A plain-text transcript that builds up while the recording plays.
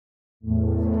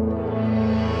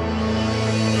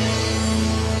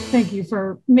Thank you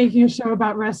for making a show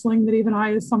about wrestling that even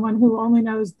I, as someone who only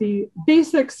knows the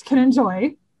basics, can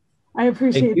enjoy. I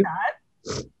appreciate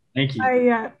that. Thank you.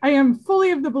 I am fully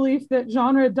of the belief that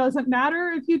genre doesn't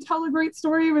matter if you tell a great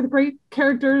story with great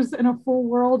characters in a full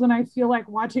world. And I feel like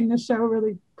watching this show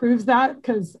really proves that,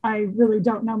 because I really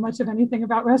don't know much of anything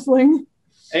about wrestling.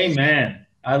 Amen.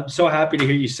 I'm so happy to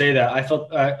hear you say that.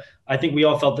 I think we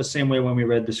all felt the same way when we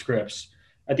read the scripts.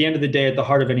 At the end of the day, at the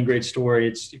heart of any great story,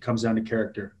 it comes down to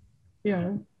character.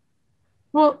 Yeah.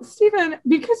 Well, Stephen,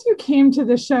 because you came to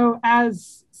the show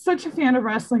as such a fan of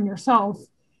wrestling yourself,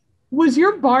 was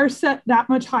your bar set that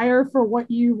much higher for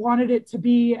what you wanted it to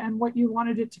be and what you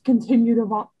wanted it to continue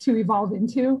to evolve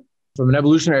into? From an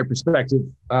evolutionary perspective,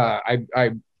 I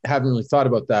haven't really thought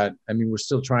about that. I mean, we're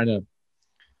still trying to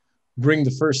bring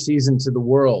the first season to the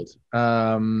world.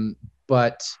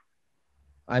 But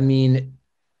I mean,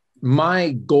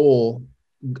 my goal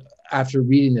after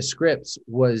reading the scripts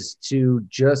was to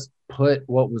just put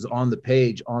what was on the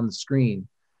page on the screen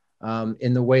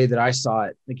in the way that I saw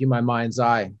it, like in my mind's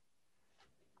eye.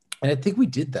 And I think we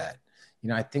did that. You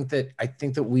know, I think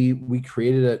that we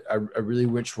created a really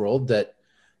rich world that,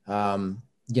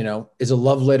 you know, is a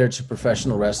love letter to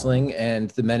professional wrestling and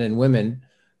the men and women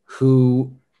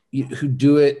who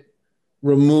do it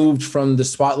removed from the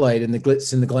spotlight and the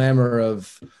glitz and the glamour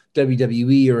of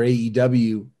WWE or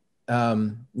AEW.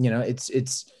 You know,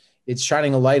 it's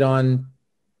shining a light on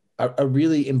a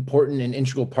really important and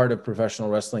integral part of professional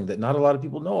wrestling that not a lot of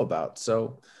people know about.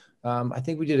 So I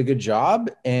think we did a good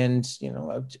job, and, you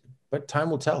know, but time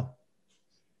will tell.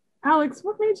 Alex,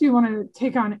 what made you want to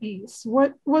take on Ace?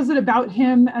 What was it about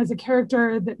him as a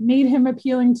character that made him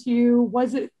appealing to you?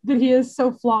 Was it that he is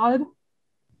so flawed?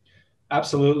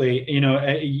 Absolutely. You know,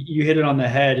 you hit it on the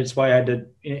head. It's why I had to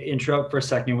interrupt for a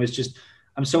second. It was just,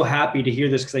 I'm so happy to hear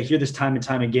this, because I hear this time and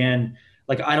time again.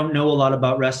 Like, I don't know a lot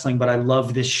about wrestling, but I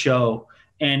love this show.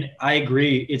 And I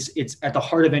agree. It's at the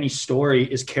heart of any story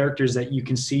is characters that you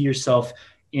can see yourself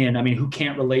in. I mean, who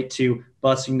can't relate to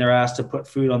busting their ass to put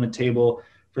food on the table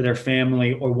for their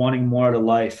family or wanting more out of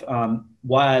life?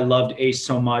 Why I loved Ace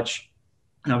so much.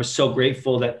 And I was so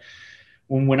grateful that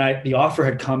when the offer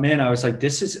had come in, I was like,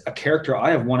 this is a character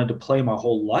I have wanted to play my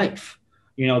whole life.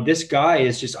 You know, this guy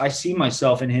is just, I see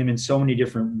myself in him in so many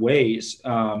different ways.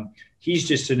 He's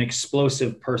just an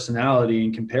explosive personality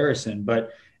in comparison,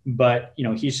 but, you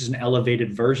know, he's just an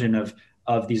elevated version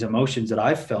of these emotions that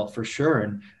I've felt for sure.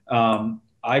 And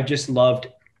I've just loved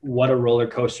what a roller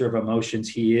coaster of emotions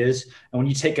he is. And when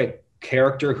you take a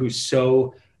character who's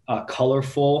so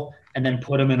colorful and then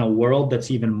put him in a world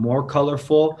that's even more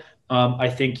colorful, I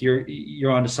think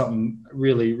you're onto something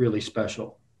really, really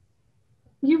special.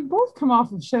 You both come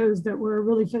off of shows that were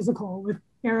really physical with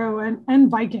Arrow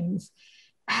and Vikings.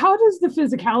 How does the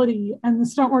physicality and the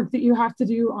stunt work that you have to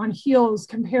do on heels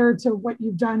compare to what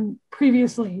you've done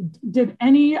previously? Did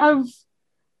any of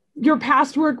your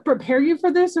past work prepare you for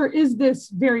this, or is this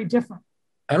very different?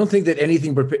 I don't think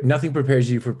that nothing prepares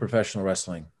you for professional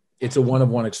wrestling. It's a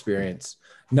one-of-one experience.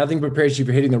 Nothing prepares you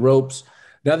for hitting the ropes.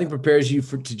 Nothing prepares you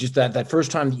to just that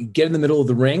first time that you get in the middle of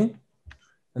the ring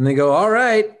and they go, all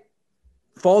right,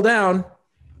 fall down.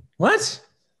 What?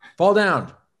 Fall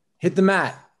down. Hit the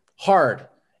mat hard,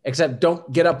 except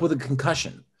don't get up with a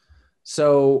concussion.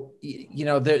 So, you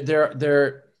know,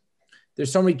 there's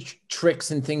so many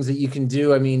tricks and things that you can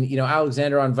do. I mean, you know,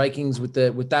 Alexander on Vikings with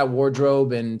that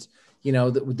wardrobe and, you know,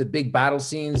 with the big battle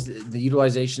scenes, the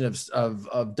utilization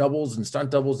of doubles and stunt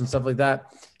doubles and stuff like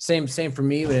that. Same for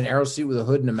me with an Arrow suit with a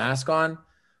hood and a mask on.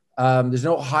 There's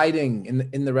no hiding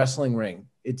in the wrestling ring.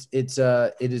 It is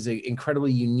an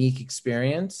incredibly unique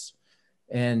experience.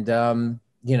 And,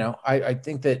 you know, I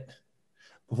think that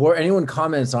before anyone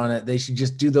comments on it, they should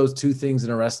just do those two things in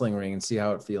a wrestling ring and see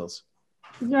how it feels.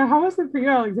 Yeah. How was it for you,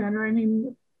 Alexander? I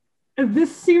mean,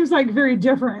 this seems like very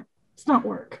different stunt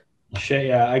work. Shit,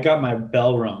 yeah, I got my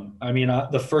bell rung. I mean,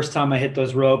 the first time I hit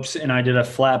those ropes and I did a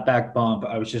flat back bump,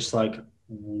 I was just like,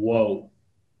 whoa,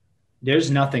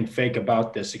 there's nothing fake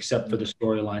about this except for the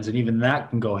storylines. And even that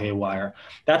can go haywire.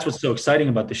 That's what's so exciting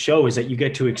about the show, is that you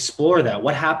get to explore that.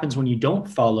 What happens when you don't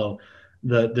follow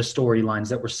the storylines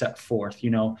that were set forth?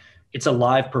 You know, it's a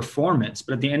live performance,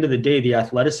 but at the end of the day, the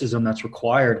athleticism that's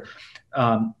required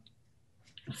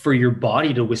for your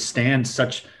body to withstand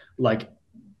such like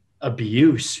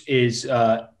abuse is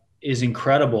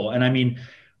incredible. And I mean,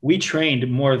 we trained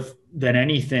more than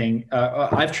anything.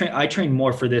 I trained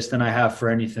more for this than I have for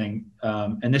anything.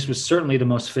 And this was certainly the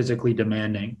most physically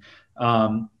demanding.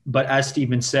 But as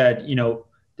Stephen said, you know,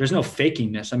 there's no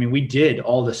faking this. I mean, we did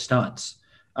all the stunts.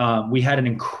 We had an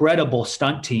incredible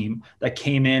stunt team that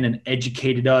came in and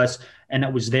educated us, and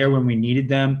that was there when we needed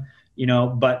them.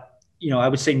 But I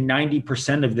would say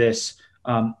 90% of this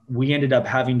we ended up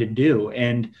having to do,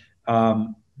 and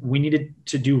we needed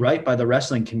to do right by the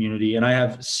wrestling community. And I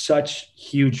have such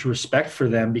huge respect for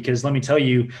them, because let me tell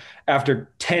you,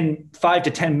 after 5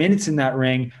 to 10 minutes in that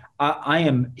ring, I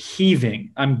am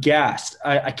heaving. I'm gassed.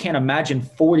 I can't imagine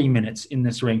 40 minutes in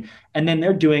this ring. And then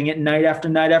they're doing it night after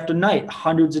night after night,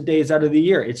 hundreds of days out of the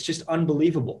year. It's just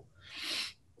unbelievable.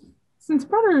 Since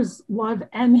brothers love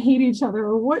and hate each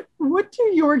other, what do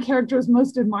your characters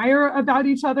most admire about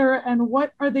each other, and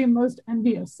what are they most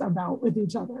envious about with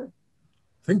each other?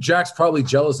 I think Jack's probably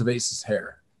jealous of Ace's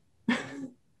hair.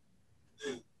 And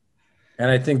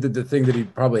I think that the thing that he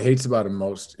probably hates about him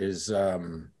most is I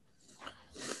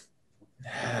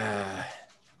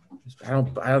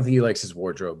don't think he likes his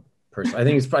wardrobe personally. I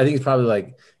think he's probably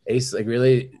like, Ace, like,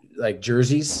 really, like,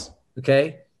 jerseys.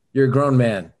 Okay, you're a grown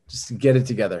man. Just get it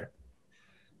together.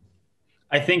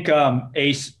 I think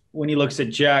Ace, when he looks at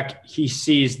Jack, he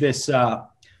sees this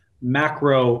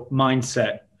macro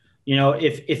mindset.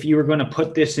 If you were going to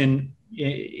put this into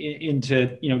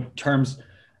terms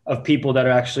of people that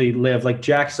actually live, like,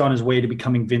 Jack's on his way to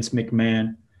becoming Vince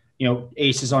McMahon.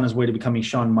 Ace is on his way to becoming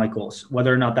Shawn Michaels.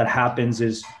 Whether or not that happens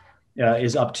is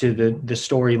up to the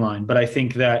storyline. But I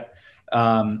think that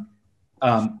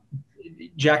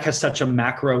Jack has such a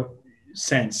macro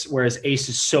sense, whereas Ace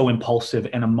is so impulsive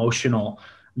and emotional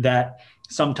that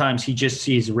sometimes he just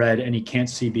sees red and he can't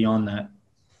see beyond that.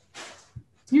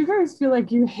 Do you guys feel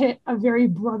like you hit a very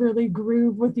brotherly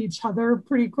groove with each other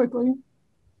pretty quickly?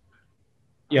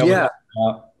 Yeah.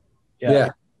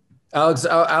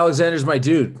 Alexander's my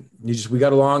dude. We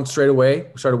got along straight away.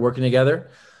 We started working together.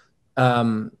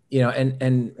 And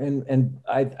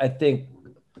I think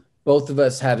both of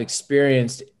us have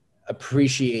experienced,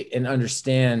 appreciate, and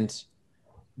understand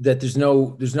that there's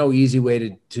no easy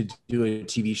way to do a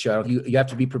TV show. You have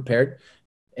to be prepared,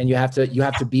 and you have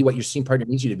to be what your scene partner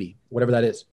needs you to be, whatever that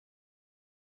is.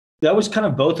 That was kind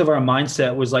of both of our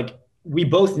mindset, was like, we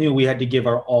both knew we had to give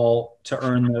our all to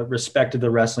earn the respect of the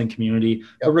wrestling community. Yep.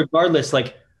 But regardless,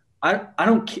 like, I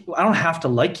don't have to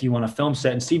like you on a film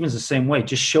set, and Steven's the same way.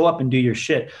 Just show up and do your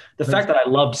shit. The fact that I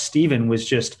loved Steven was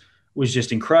just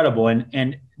incredible.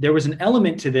 And there was an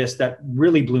element to this that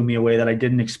really blew me away that I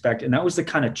didn't expect. And that was the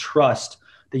kind of trust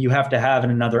that you have to have in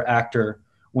another actor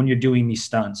when you're doing these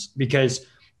stunts. Because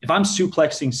if I'm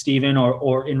suplexing Steven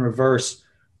or in reverse,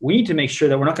 we need to make sure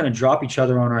that we're not going to drop each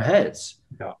other on our heads.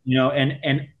 Yeah.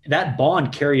 And that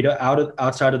bond carried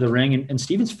outside of the ring, and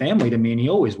Steven's family to me, and he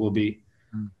always will be.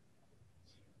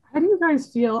 How do you guys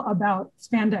feel about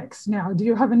spandex now? Do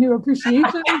you have a new appreciation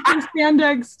for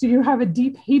spandex? Do you have a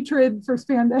deep hatred for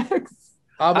spandex?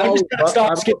 I just gotta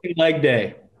stop skipping leg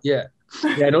day. Yeah,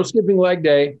 no skipping leg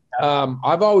day.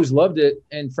 I've always loved it,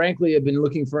 and frankly, I've been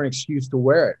looking for an excuse to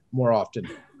wear it more often.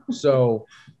 So,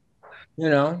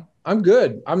 I'm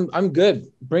good. I'm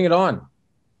good. Bring it on.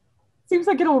 Seems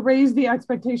like it'll raise the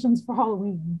expectations for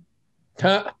Halloween.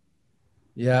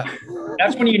 Yeah.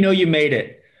 That's when you made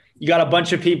it. You got a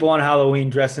bunch of people on Halloween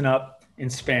dressing up in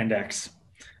spandex.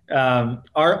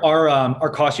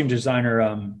 Our costume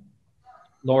designer,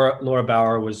 Laura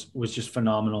Bauer, was just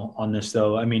phenomenal on this,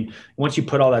 though. I mean, once you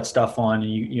put all that stuff on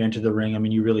and you enter the ring, I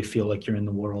mean, you really feel like you're in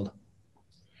the world.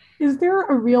 Is there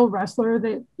a real wrestler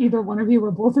that either one of you or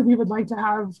both of you would like to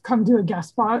have come to a guest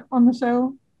spot on the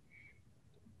show?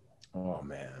 Oh,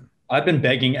 man. I've been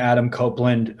begging Adam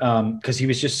Copeland because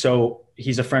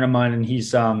he's a friend of mine, and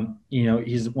he's one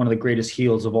of the greatest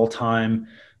heels of all time.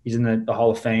 He's in the Hall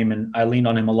of Fame, and I leaned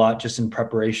on him a lot just in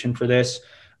preparation for this.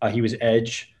 He was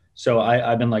Edge. So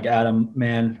I've been like, Adam,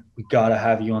 man, we got to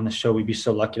have you on the show. We'd be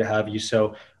so lucky to have you.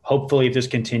 So hopefully if this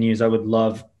continues, I would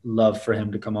love for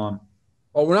him to come on.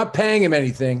 Oh, we're not paying him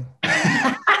anything.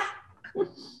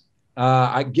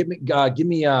 Give me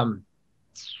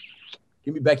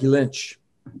Becky Lynch.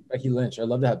 Becky Lynch. I'd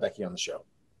love to have Becky on the show.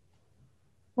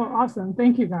 Well, awesome.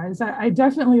 Thank you, guys. I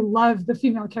definitely love the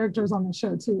female characters on the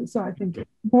show, too. So I think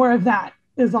more of that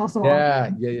is also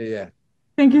awesome. Yeah.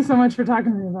 Thank you so much for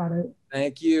talking to me about it.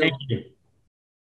 Thank you. Thank you.